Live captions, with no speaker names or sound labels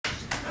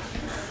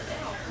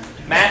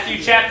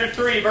Matthew chapter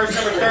 3, verse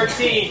number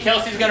 13.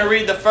 Kelsey's going to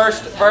read the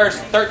first verse,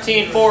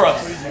 13, for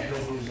us.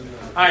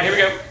 All right, here we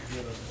go.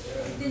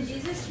 Then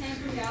Jesus came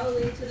from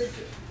Galilee to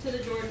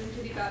the Jordan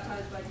to be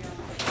baptized by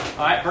John.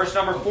 All right, verse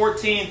number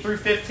 14 through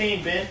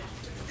 15, Ben.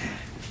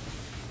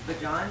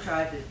 But John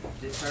tried to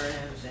deter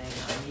him, saying,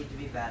 I need to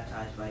be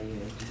baptized by you,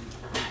 and do you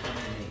come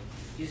to me?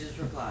 Jesus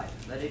replied,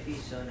 Let it be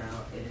so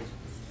now. It is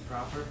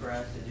proper for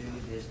us to do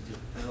this to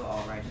fulfill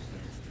all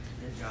righteousness.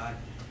 Then John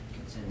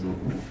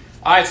consented.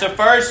 All right, so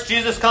first,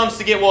 Jesus comes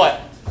to get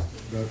what?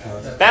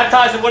 Baptized.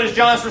 Baptized, and what is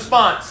John's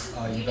response?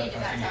 You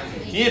baptize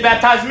me. You need to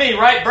baptize me,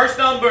 right? Verse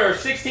number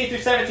 16 through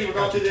 17. We're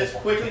going through this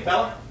quickly.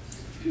 Bella?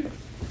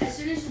 As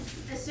soon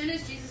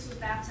as Jesus was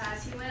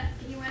baptized, he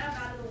went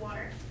up out of the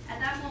water.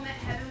 At that moment,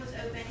 heaven was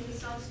open, and he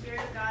saw the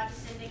Spirit of God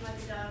descending like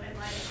a dove and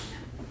lighting on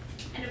him.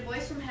 And a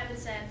voice from heaven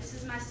said, This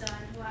is my Son,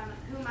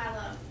 whom I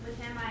love. With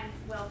him I am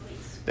well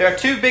pleased. There are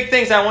two big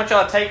things I want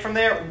y'all to take from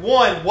there.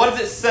 One, what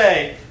does it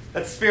say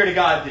that the Spirit of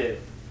God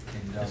did?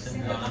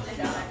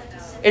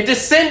 It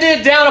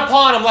descended down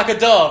upon him like a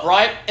dove,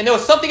 right? And there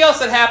was something else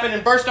that happened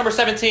in verse number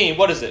 17.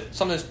 What is it?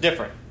 Something that's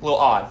different, a little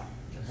odd.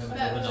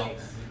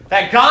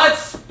 That God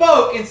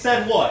spoke and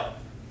said what?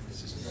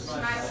 This is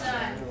my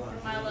Son, whom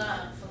I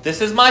love. This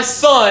is my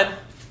Son,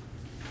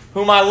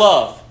 whom I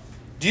love.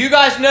 Do you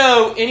guys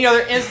know any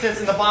other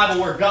instance in the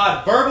Bible where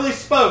God verbally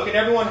spoke and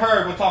everyone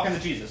heard when talking to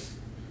Jesus?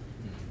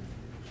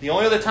 The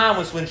only other time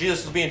was when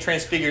Jesus was being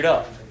transfigured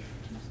up.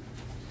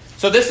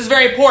 So this is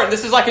very important.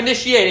 This is like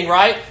initiating,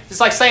 right? It's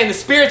like saying the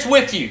Spirit's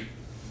with you,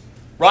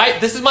 right?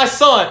 This is my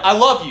Son. I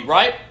love you,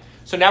 right?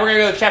 So now we're going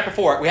to go to chapter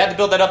 4. We had to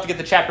build that up to get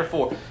to chapter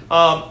 4.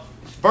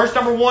 Verse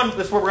number 1,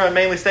 this is where we're going to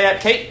mainly stay at.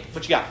 Kate,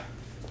 what you got?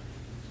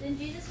 Then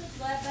Jesus was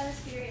led by the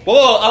Spirit.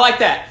 Whoa, I like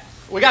that.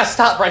 We got to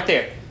stop right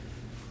there.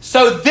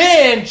 So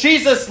then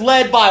Jesus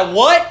led by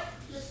what?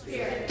 The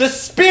Spirit. The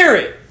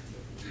Spirit.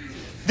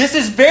 This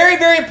is very,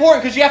 very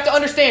important because you have to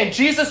understand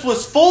Jesus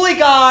was fully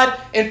God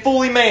and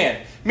fully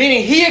man.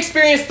 Meaning he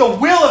experienced the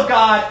will of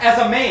God as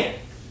a man.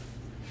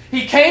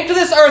 He came to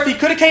this earth. He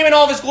could have came in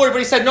all of his glory, but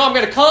he said, no, I'm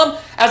going to come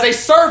as a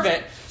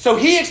servant. So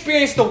he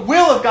experienced the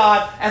will of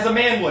God as a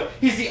man would.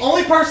 He's the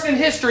only person in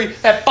history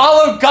that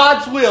followed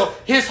God's will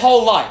his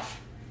whole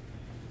life.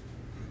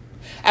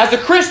 As a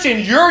Christian,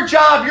 your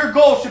job, your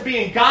goal should be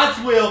in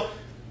God's will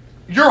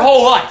your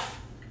whole life.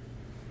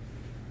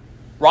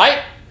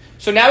 Right?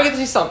 So now we get to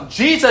see something.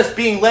 Jesus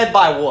being led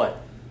by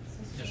what?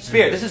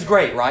 Spirit. This is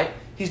great, right?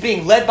 He's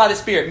being led by the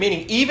Spirit,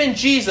 meaning even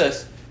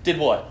Jesus did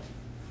what?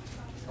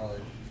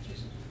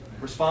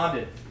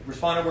 Responded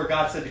where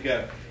God said to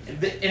go.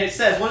 And it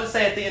says, what does it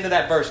say at the end of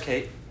that verse,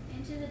 Kate?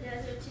 Into the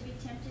desert to be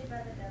tempted by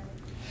the devil.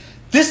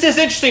 This is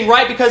interesting,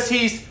 right? Because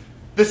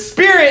the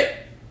Spirit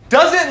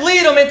doesn't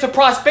lead him into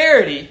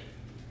prosperity,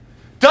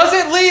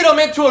 doesn't lead him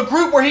into a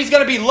group where he's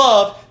going to be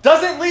loved,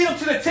 doesn't lead him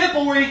to the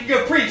temple where he can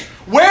go preach.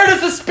 Where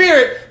does the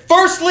Spirit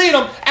first lead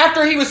him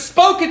after he was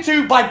spoken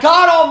to by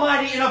God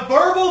Almighty in a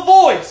verbal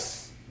voice?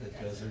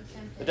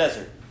 The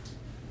desert.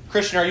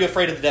 Christian, are you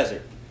afraid of the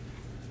desert?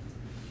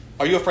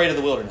 Are you afraid of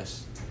the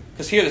wilderness?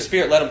 Because here the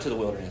Spirit led him to the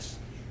wilderness.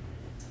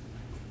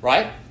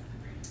 Right?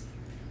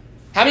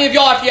 How many of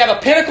y'all, if you have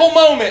a pinnacle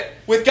moment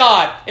with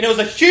God, and it was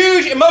a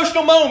huge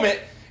emotional moment,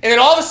 and then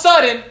all of a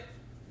sudden,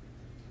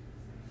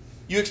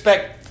 you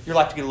expect your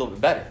life to get a little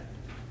bit better.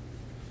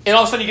 And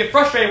all of a sudden you get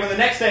frustrated when the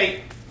next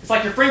day, it's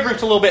like your friend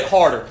group's a little bit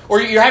harder. Or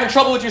you're having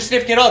trouble with your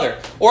significant other.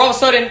 Or all of a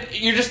sudden,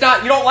 you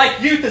don't like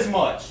youth as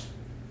much.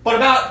 But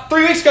about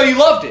 3 weeks ago, you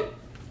loved it.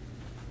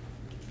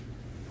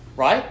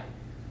 Right?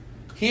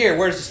 Here,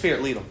 where does the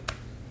Spirit lead them?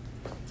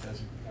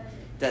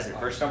 Desert.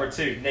 Verse number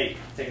 2. Nate,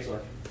 take us away.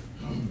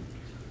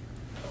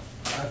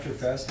 After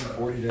fasting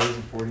 40 days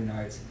and 40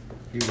 nights,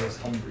 he was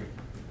hungry.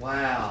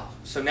 Wow.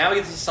 So now we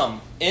get to see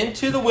something.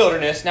 Into the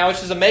wilderness. Now,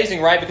 which is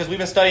amazing, right? Because we've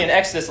been studying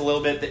Exodus a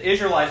little bit. The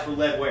Israelites were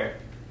led where?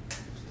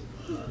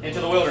 Into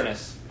the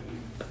wilderness.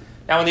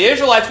 Now, when the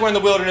Israelites were in the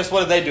wilderness,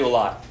 what did they do a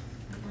lot?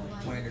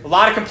 A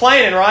lot of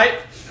complaining, right?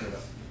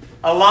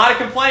 A lot of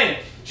complaining.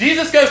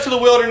 Jesus goes to the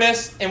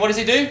wilderness, and what does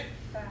he do?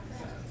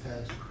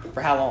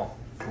 For how long?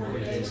 40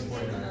 days and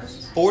 40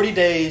 nights. 40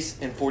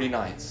 days and 40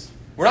 nights.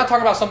 We're not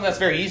talking about something that's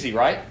very easy,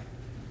 right?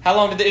 How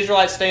long did the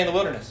Israelites stay in the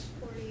wilderness?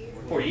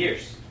 40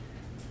 years.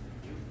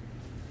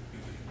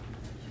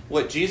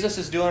 What Jesus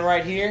is doing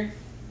right here,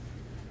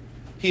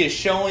 he is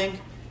showing,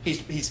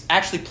 he's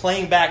actually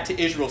playing back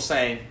to Israel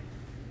saying,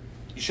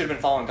 you should have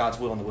been following God's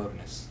will in the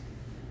wilderness.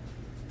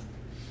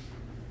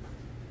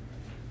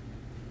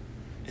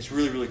 It's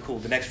really, really cool.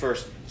 The next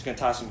verse is going to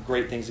tie some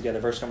great things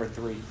together. Verse number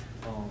 3.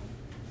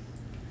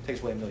 Take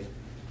us away, Amelia.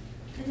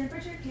 The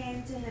temperature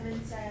came to him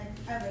and said,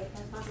 oh wait,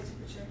 that's not the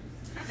temperature.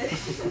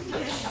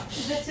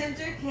 The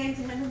tempter came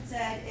to him and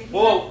said, if you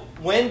Whoa,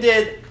 when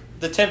did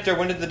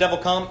the devil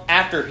come?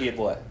 After he had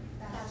what?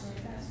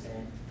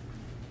 fasted.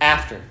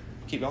 After.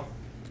 Keep going.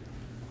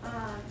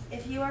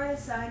 If you are the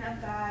Son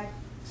of God,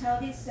 tell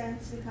these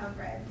stones to become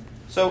bread.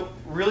 So,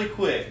 really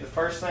quick, the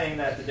first thing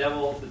that the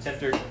devil, the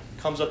tempter,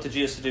 comes up to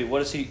Jesus to do, what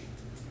does he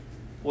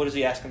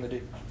ask him to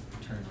do?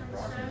 Turn the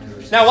rock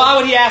into a Now, why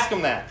would he ask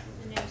him that?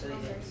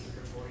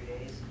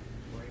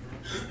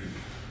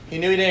 He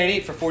knew he didn't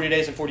eat for 40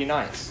 days and 40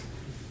 nights.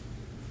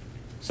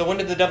 So when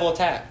did the devil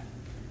attack?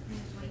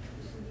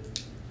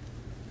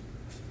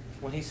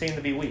 When he seemed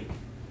to be weak.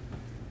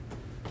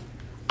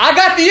 I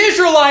got the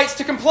Israelites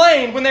to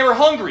complain when they were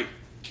hungry.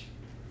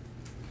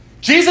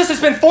 Jesus,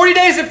 it's been 40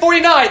 days and 40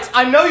 nights.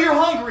 I know you're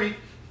hungry.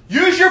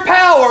 Use your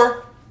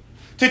power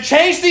to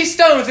change these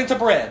stones into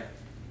bread.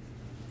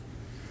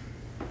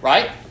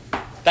 Right?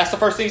 That's the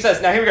first thing he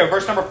says. Now here we go.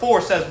 Verse number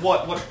 4 says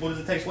what? What does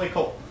it take away,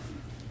 Cole?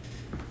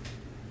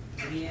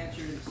 And he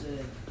answered and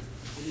said,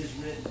 It is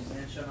written,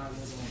 man shall not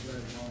live on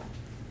bread alone,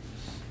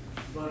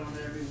 but on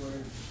every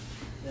word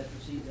that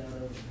proceeds out of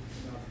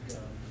the mouth of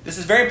God. This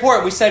is very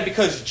important. We said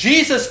because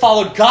Jesus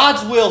followed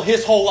God's will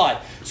his whole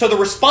life. So the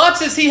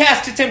responses he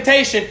has to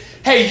temptation,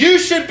 hey, you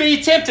should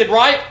be tempted,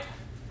 right?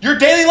 Your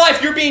daily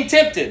life, you're being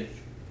tempted.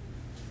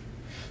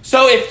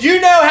 So if you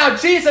know how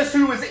Jesus,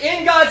 who was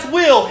in God's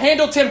will,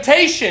 handled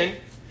temptation,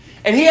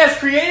 and he has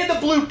created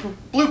the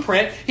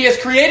blueprint, he has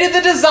created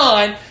the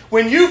design,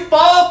 when you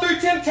fall through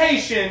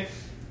temptation,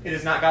 it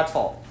is not God's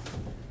fault.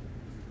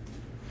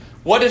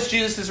 What does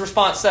Jesus'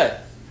 response say?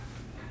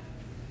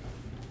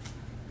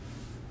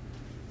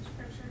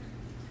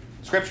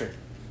 Scripture.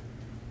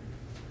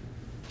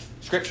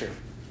 Scripture.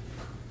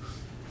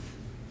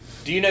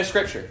 Do you know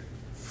Scripture?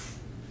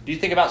 Do you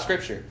think about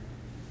Scripture?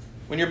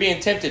 When you're being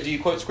tempted, do you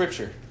quote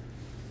Scripture?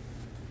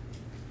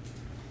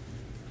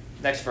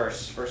 Next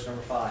verse, verse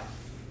number 5.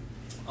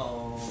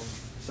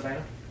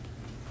 Savannah?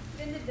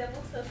 Then the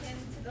devil took him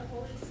to the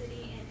holy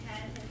city and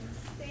had him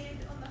stand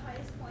on the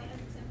highest point of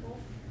the temple.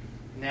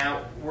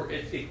 Now,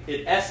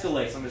 it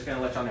escalates. I'm just going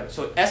to let y'all know.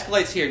 So it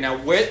escalates here. Now,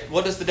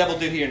 what does the devil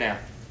do here now?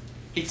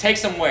 He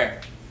takes him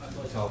where?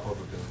 Top of a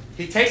building.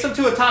 He takes him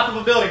to the top of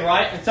a building,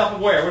 right? And top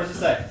of where? What does it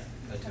say?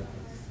 The temple.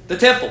 The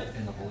temple.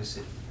 In the holy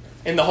city.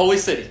 In the holy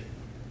city.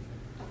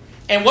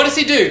 And what does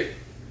he do?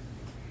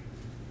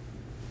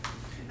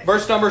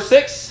 Verse number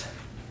 6.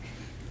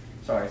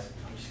 Sorry,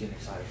 I'm just getting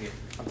excited here.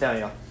 I'm telling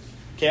y'all.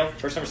 Cale,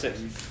 verse number 6.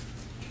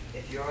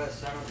 If you are the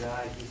Son of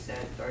God, he said,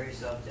 throw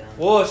yourself down.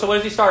 Whoa, so what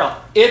does he start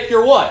off? If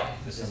you're what?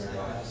 The Son of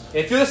God.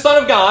 If you're the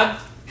Son of God,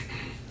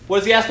 what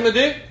does he ask him to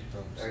do?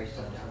 Throw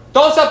yourself down.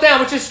 Throw himself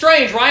down, which is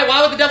strange, right?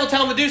 Why would the devil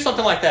tell him to do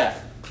something like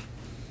that?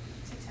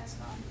 To test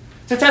God.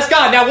 To test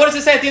God. Now, what does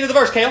it say at the end of the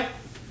verse, Cale?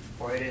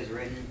 For it is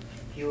written,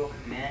 He will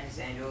command His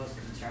angels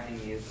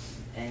concerning you,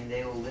 and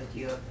they will lift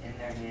you up in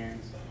their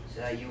hands,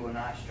 so that you will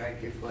not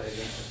strike your foot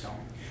against a stone.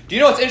 Do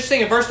you know what's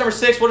interesting? In verse number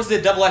 6, what does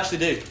the devil actually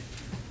do?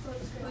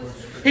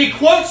 He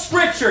quotes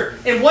Scripture,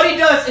 and what he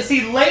does is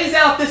he lays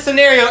out this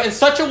scenario in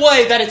such a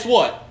way that it's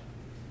what?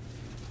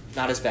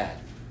 Not as bad.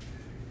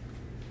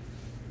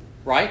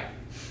 Right?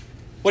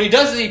 What he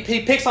does is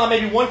he picks on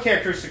maybe one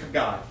characteristic of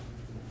God.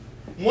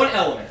 One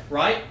element,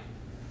 right?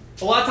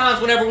 A lot of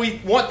times whenever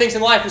we want things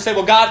in life, we say,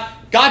 well, God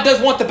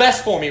does want the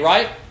best for me,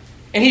 right?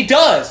 And he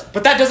does,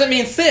 but that doesn't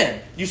mean sin.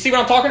 You see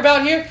what I'm talking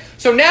about here?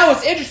 So now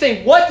it's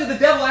interesting. What did the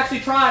devil actually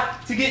try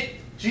to get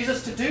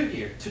Jesus to do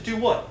here? To do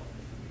what?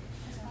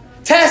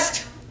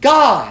 Test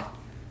God.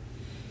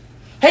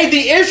 Hey,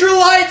 the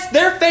Israelites,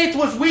 their faith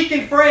was weak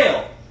and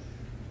frail.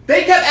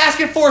 They kept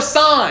asking for a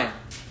sign.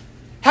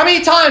 How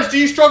many times do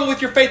you struggle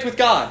with your faith with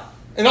God?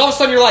 And all of a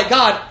sudden you're like,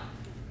 God,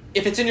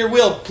 if it's in your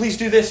will, please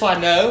do this so I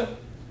know.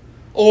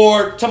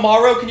 Or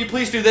tomorrow, can you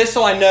please do this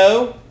so I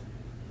know?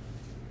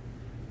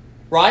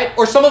 Right?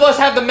 Or some of us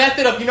have the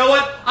method of, you know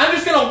what? I'm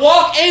just going to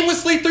walk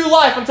aimlessly through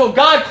life until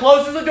God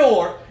closes the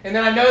door. And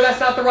then I know that's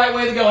not the right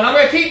way to go. And I'm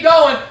going to keep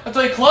going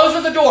until He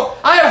closes the door.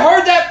 I have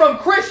heard that from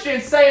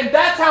Christians saying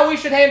that's how we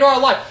should handle our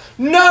life.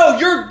 No,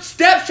 your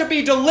steps should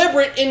be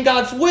deliberate in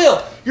God's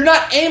will. You're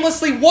not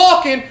aimlessly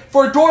walking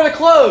for a door to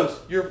close.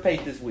 Your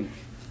faith is weak.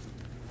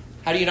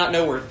 How do you not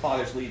know where the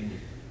Father's leading you?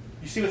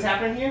 You see what's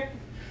happening here?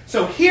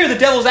 So here the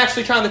devil's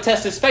actually trying to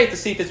test his faith to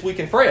see if it's weak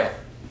and frail.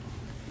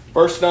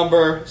 Verse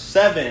number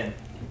 7.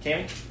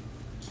 Cammy?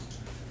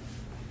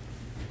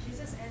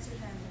 Jesus answered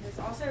him, It is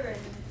also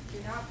written, Do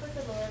not put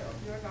the Lord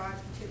your God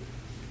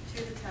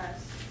to the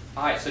test.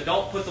 Alright, so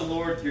don't put the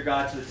Lord your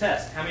God to the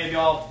test. How many of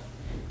y'all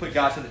put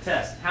God to the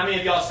test? How many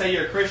of y'all say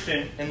you're a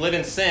Christian and live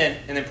in sin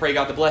and then pray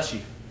God to bless you?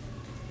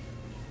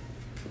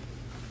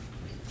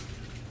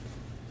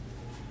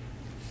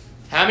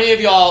 How many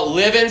of y'all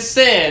live in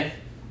sin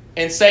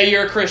and say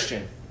you're a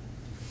Christian?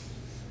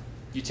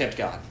 You tempt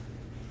God.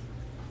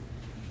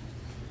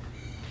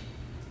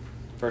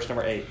 Verse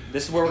number 8.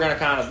 This is where we're going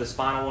to this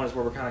final one is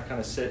where we're kind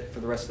of sit for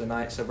the rest of the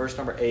night. So verse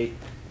number 8.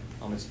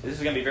 This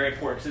is going to be very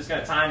important because it's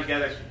going to tie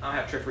together. I don't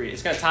have Trip read it.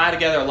 It's going to tie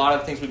together a lot of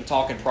the things we've been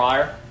talking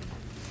prior.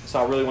 So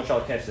I really want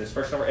y'all to catch this.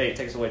 Verse number 8.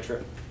 Take us away,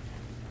 Trip.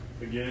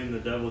 Again, the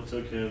devil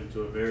took him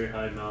to a very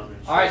high mountain.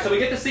 All right, so we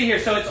get to see here.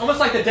 So it's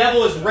almost like the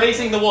devil is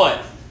raising the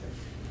what?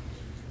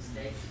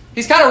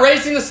 He's kind of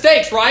raising the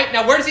stakes, right?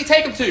 Now, where does he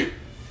take him to?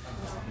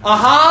 A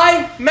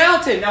high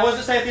mountain. Now, what does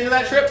it say at the end of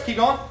that trip? Keep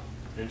going.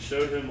 And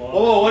showed him all.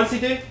 Whoa, what does he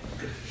do?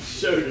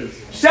 Showed him.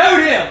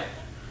 Showed him.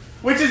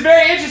 Which is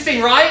very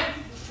interesting, right?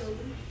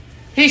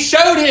 He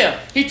showed him.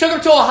 He took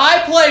him to a high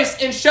place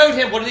and showed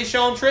him. What did he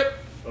show him, Trip?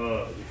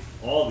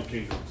 All the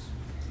kingdoms.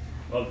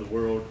 of the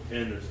world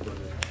and their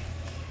splendor.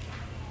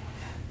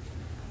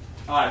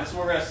 All right, this is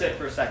where we're going to sit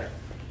for a second.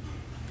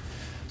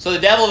 So the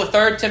devil, the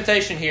third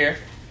temptation here,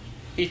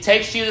 he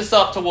takes Jesus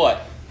up to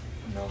what?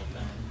 No.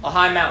 A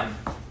high mountain.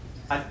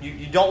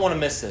 You don't want to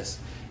miss this.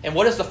 And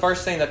what is the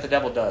first thing that the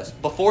devil does?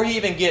 Before he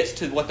even gets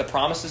to what the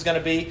promise is going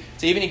to be,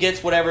 to even he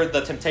gets whatever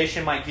the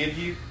temptation might give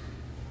you,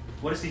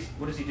 what does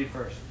he do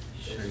first?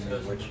 Show you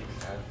what you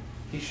can have.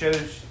 He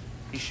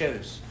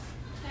shows.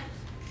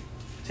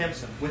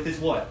 Tempts him. With his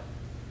what?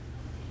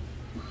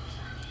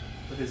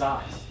 With his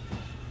eyes.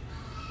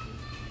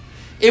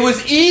 It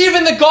was Eve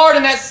in the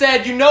garden that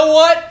said, you know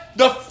what?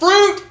 The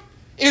fruit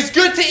is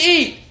good to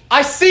eat.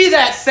 I see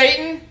that,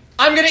 Satan.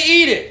 I'm going to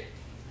eat it.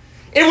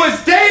 It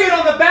was David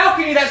on the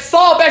balcony that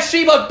saw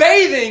Bathsheba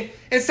bathing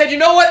and said, you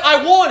know what?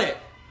 I want it.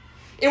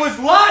 It was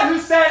Lot who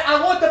said,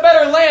 I want the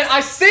better land.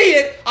 I see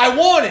it. I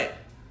want it.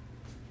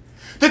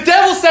 The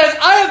devil says,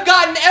 I have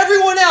gotten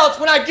everyone else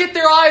when I get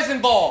their eyes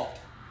involved.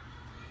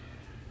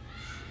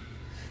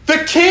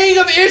 The king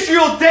of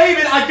Israel,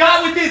 David, I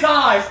got with his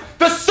eyes.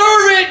 The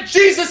servant,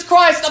 Jesus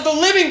Christ of the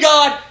living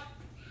God,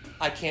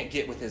 I can't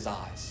get with his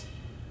eyes.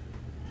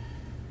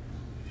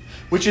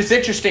 Which is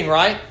interesting,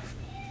 right?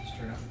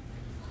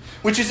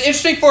 Which is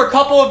interesting for a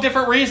couple of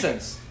different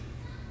reasons.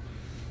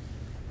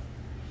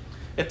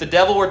 If the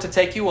devil were to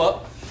take you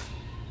up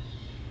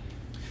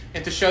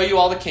and to show you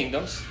all the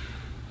kingdoms,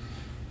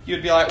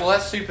 you'd be like, well,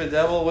 that's stupid,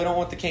 devil. We don't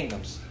want the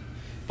kingdoms.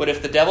 But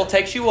if the devil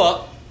takes you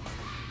up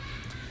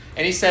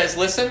and he says,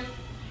 listen,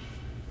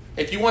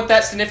 if you want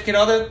that significant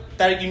other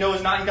that you know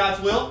is not in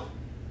God's will,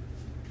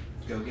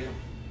 go get him.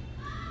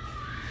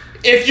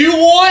 If you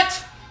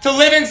want to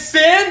live in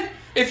sin,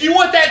 if you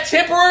want that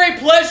temporary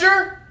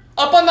pleasure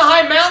up on the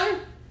high mountain,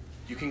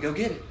 you can go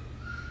get it.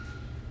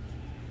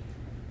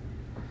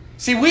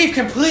 See, we've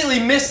completely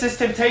missed this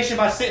temptation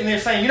by sitting there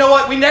saying, you know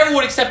what, we never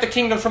would accept the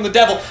kingdom from the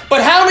devil.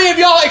 But how many of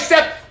y'all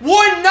accept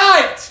one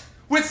night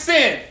with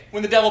sin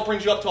when the devil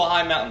brings you up to a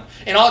high mountain?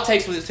 And all it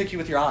takes was it took you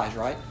with your eyes,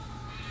 right?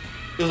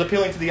 It was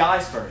appealing to the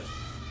eyes first.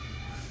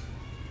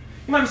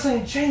 You might be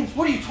saying, James,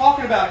 what are you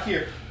talking about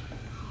here?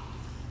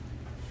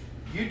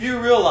 You do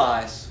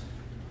realize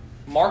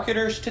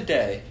marketers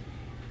today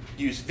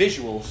use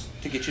visuals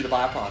to get you to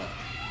buy a product.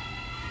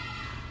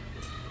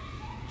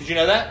 Did you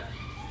know that?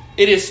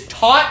 It is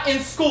taught in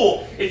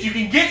school. If you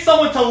can get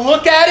someone to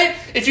look at it,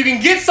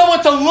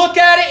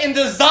 and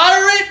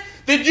desire it,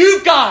 then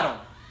you've got them.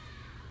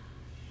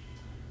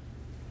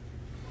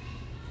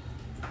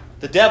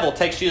 The devil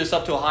takes Jesus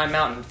up to a high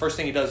mountain. The first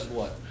thing he does is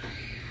what?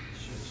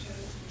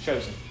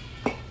 Shows him.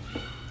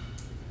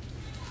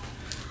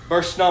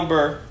 Verse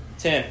number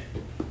 10.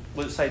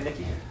 What does it say,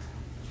 Nikki?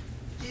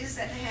 Jesus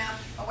said to him,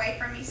 away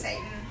from me,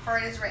 Satan, for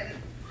it is written,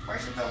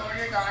 worship the Lord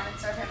your God and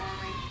serve him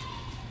only.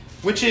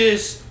 Which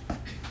is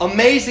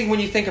amazing when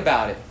you think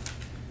about it.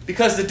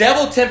 Because the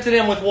devil tempted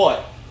him with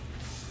what?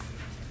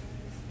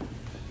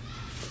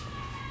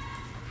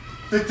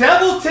 The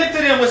devil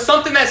tempted him with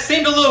something that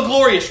seemed a little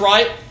glorious,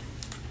 right?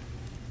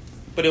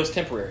 But it was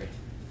temporary.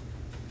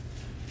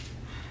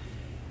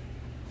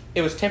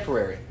 It was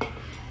temporary.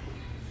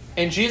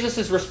 And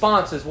Jesus'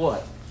 response is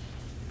what?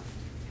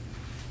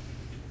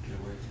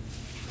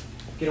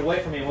 Get away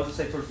from me. What does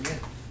it say towards the end?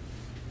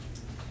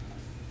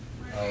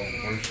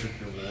 Worship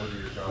the Lord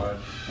your God.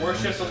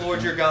 Worship the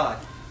Lord your God.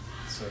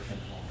 Serve him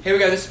only. Here we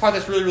go. This is the part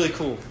that's really, really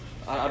cool.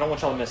 I don't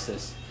want y'all to miss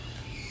this.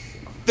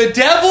 The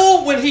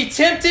devil, when he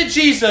tempted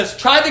Jesus,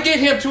 tried to get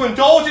him to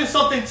indulge in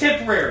something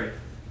temporary.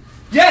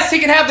 Yes, he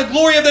can have the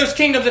glory of those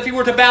kingdoms if he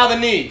were to bow the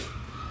knee.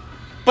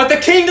 But the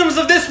kingdoms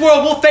of this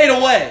world will fade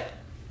away.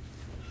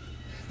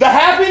 The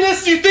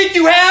happiness you think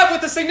you have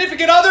with a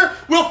significant other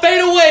will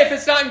fade away if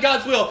it's not in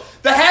God's will.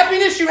 The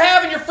happiness you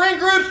have in your friend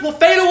groups will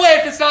fade away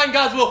if it's not in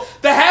God's will.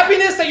 The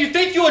happiness that you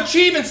think you'll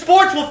achieve in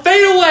sports will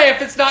fade away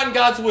if it's not in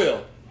God's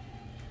will.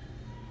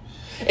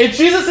 And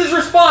Jesus'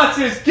 response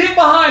is, get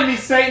behind me,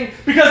 Satan,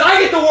 because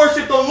I get to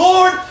worship the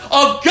Lord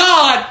of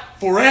God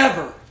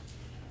forever.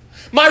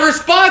 My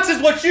response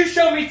is what you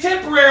show me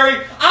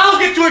temporary, I'll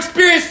get to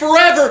experience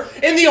forever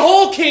in the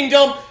whole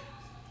kingdom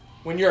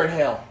when you're in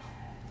hell.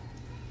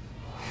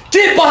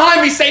 Get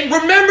behind me, Satan.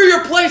 Remember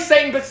your place,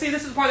 Satan. But see,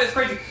 this is the part that's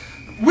crazy.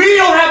 We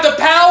don't have the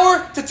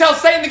power to tell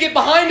Satan to get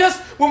behind us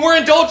when we're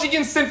indulging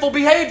in sinful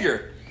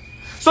behavior.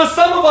 So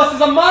some of us is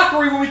a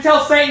mockery when we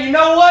tell Satan, you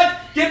know what?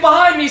 Get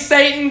behind me,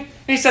 Satan. And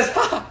he says,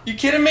 ha, you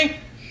kidding me?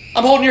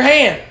 I'm holding your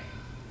hand.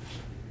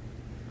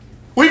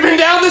 We've been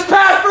down this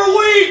path for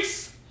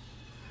weeks.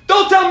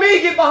 Don't tell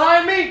me get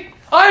behind me.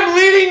 I'm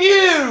leading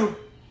you.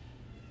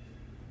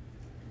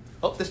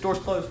 Oh, this door's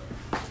closed.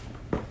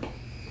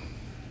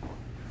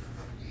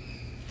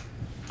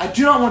 I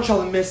do not want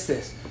y'all to miss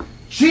this.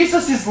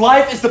 Jesus'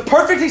 life is the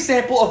perfect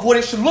example of what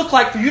it should look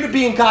like for you to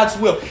be in God's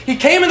will. He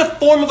came in the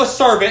form of a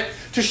servant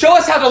to show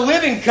us how to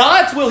live in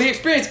God's will. He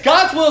experienced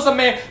God's will as a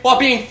man while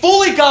being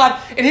fully God.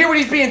 And here when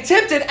he's being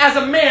tempted as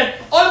a man,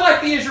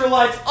 unlike the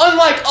Israelites,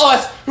 unlike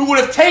us, who would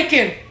have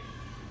taken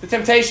the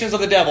temptations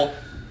of the devil,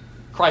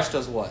 Christ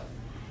does what?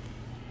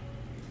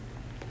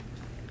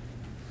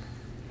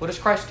 What does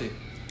Christ do?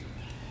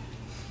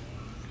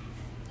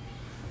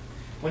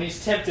 When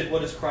he's tempted,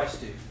 what does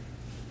Christ do?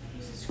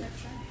 Uses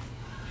scripture.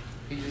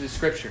 He uses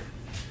Scripture.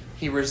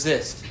 He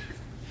resists.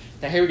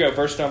 Now here we go,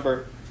 verse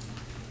number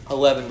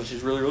 11, which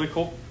is really, really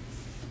cool.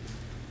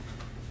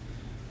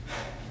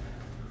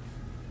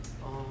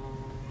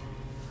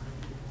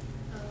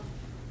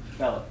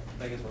 Bella,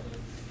 thank you so much.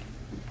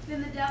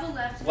 Then the devil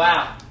left him.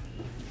 Wow.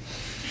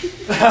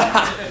 I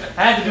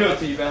had to do it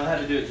to you, Bella. I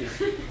had to do it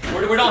to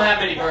you. We don't have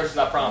many verses,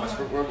 I promise.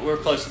 We're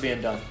close to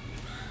being done.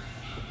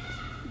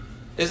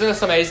 Isn't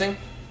this amazing?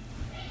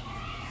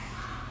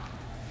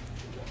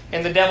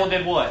 And the devil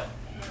did what?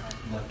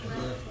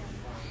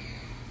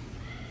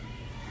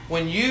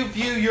 When you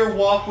view your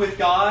walk with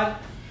God,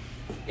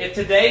 if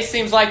today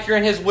seems like you're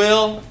in His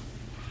will,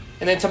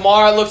 and then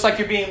tomorrow it looks like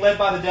you're being led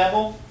by the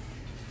devil,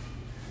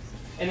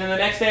 and then the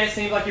next day it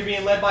seems like you're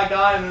being led by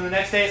God, and then the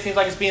next day it seems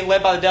like it's being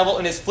led by the devil,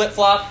 and it's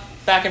flip-flop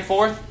back and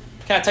forth,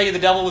 can I tell you the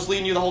devil was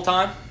leading you the whole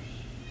time?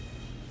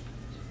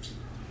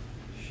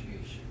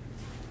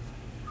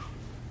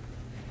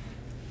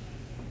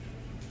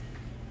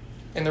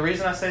 And the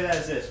reason I say that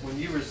is this. When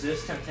you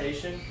resist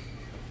temptation,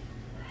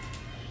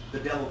 the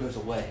devil goes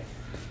away.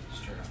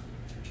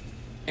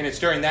 And it's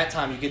during that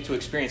time you get to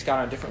experience God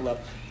on a different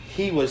level.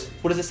 He was,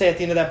 what does it say at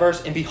the end of that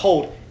verse? And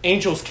behold,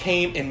 angels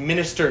came and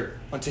ministered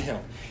unto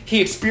him. He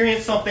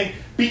experienced something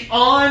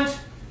beyond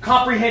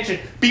comprehension,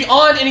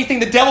 beyond anything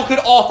the devil could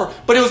offer.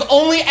 But it was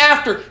only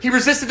after he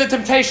resisted the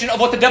temptation of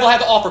what the devil had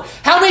to offer.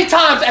 How many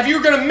times have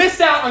you going to miss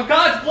out on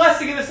God's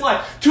blessing in this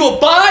life to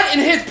abide in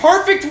His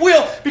perfect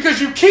will because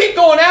you keep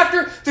going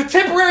after the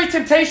temporary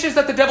temptations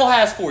that the devil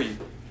has for you?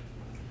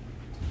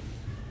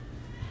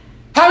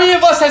 How many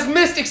of us has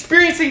missed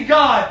experiencing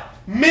God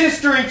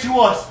ministering to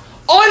us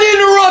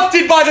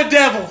uninterrupted by the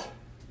devil?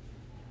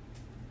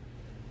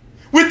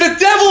 With the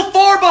devil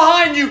far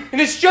behind you,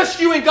 and it's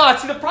just you and God.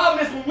 See, the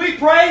problem is when we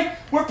pray,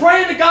 we're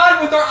praying to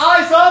God with our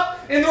eyes up,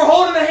 and we're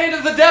holding the hand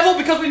of the devil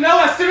because we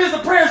know as soon as the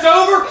prayer's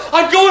over,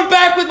 I'm going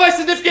back with my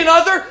significant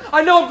other.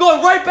 I know I'm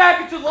going right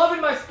back into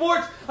loving my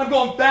sports. I'm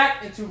going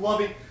back into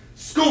loving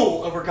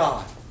school over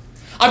God.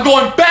 I'm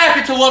going back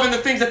into loving the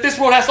things that this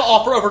world has to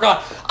offer over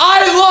God.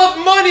 I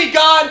love money,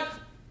 God,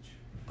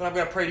 but I'm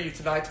going to pray to you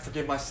tonight to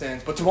forgive my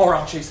sins. But tomorrow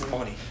I'm chasing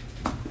money.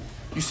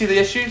 You see the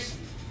issues?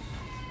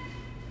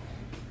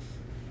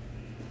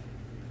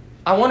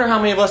 I wonder how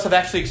many of us have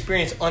actually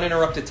experienced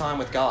uninterrupted time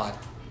with God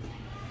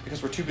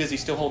because we're too busy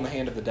still holding the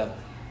hand of the devil.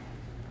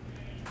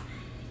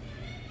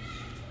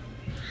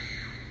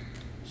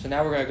 So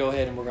now we're going to go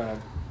ahead and we're going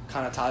to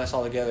kind of tie this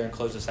all together and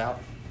close this out.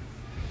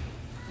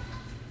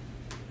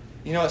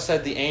 You know, it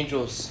said the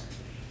angels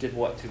did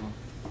what to him?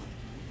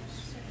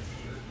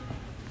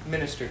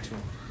 Ministered to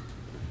him.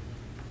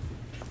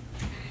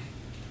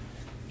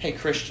 Hey,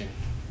 Christian.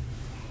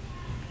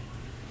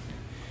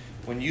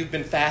 When you've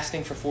been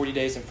fasting for 40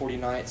 days and 40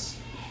 nights,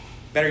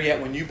 better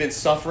yet, when you've been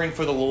suffering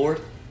for the Lord,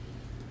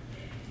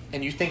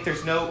 and you think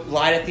there's no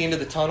light at the end of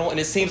the tunnel, and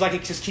it seems like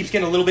it just keeps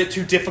getting a little bit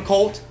too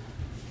difficult.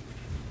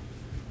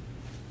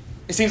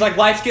 It seems like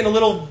life's getting a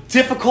little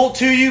difficult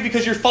to you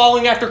because you're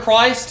following after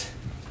Christ.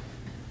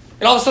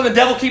 And all of a sudden the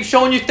devil keeps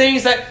showing you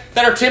things that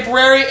are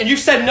temporary, and you've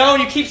said no,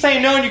 and you keep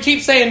saying no, and you keep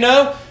saying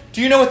no.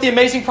 Do you know what the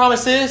amazing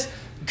promise is?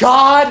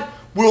 God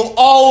will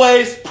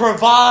always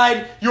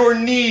provide your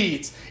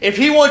needs. If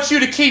He wants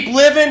you to keep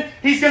living,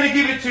 He's going to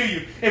give it to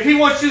you. If He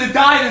wants you to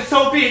die, then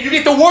so be it. You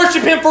get to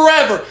worship Him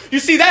forever. You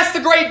see, that's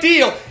the great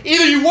deal.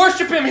 Either you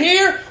worship Him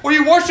here or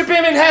you worship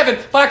Him in heaven.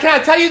 But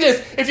can I tell you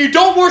this? If you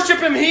don't worship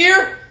Him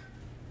here,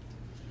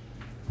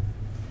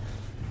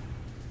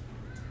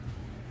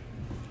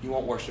 you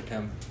won't worship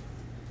Him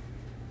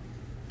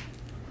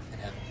in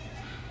heaven.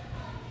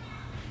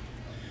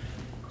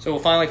 So we'll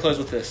finally close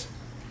with this.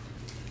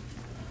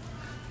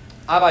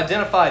 I've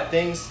identified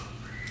things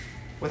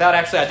without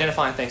actually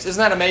identifying things. Isn't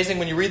that amazing?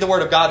 When you read the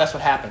Word of God, that's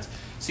what happens.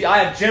 See,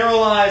 I have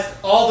generalized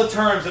all the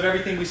terms of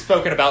everything we've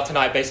spoken about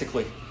tonight,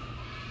 basically.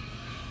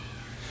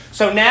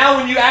 So now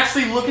when you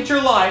actually look at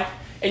your life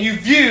and you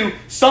view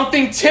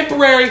something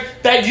temporary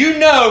that you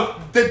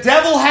know the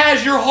devil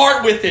has your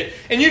heart with it,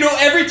 and you know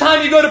every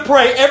time you go to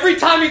pray, every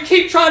time you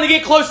keep trying to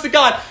get close to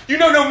God, you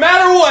know no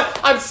matter what,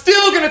 I'm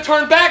still going to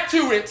turn back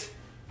to it.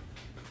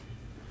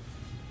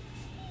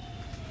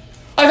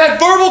 I've had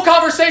verbal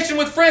conversation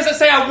with friends that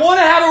say, I want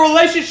to have a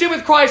relationship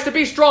with Christ to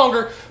be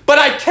stronger, but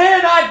I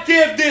cannot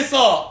give this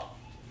up.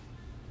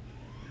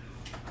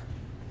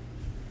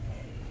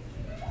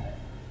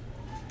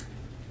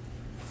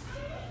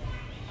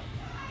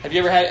 Have you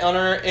ever had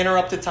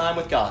uninterrupted time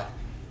with God?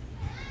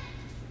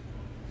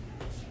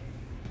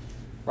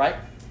 Right?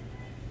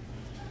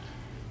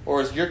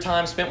 Or is your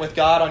time spent with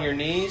God on your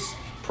knees,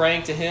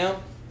 praying to Him,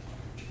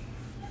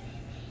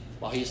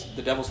 while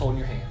the devil's holding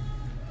your hand?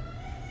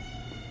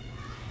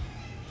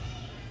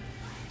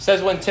 It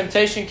says when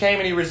temptation came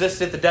and he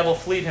resisted it, the devil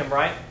fled him,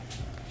 right?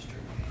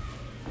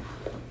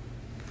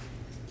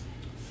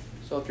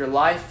 So if your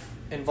life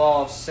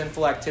involves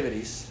sinful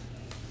activities,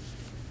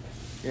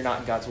 you're not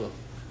in God's will.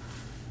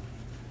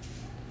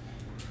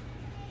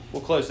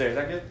 We'll close there. Is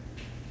that good?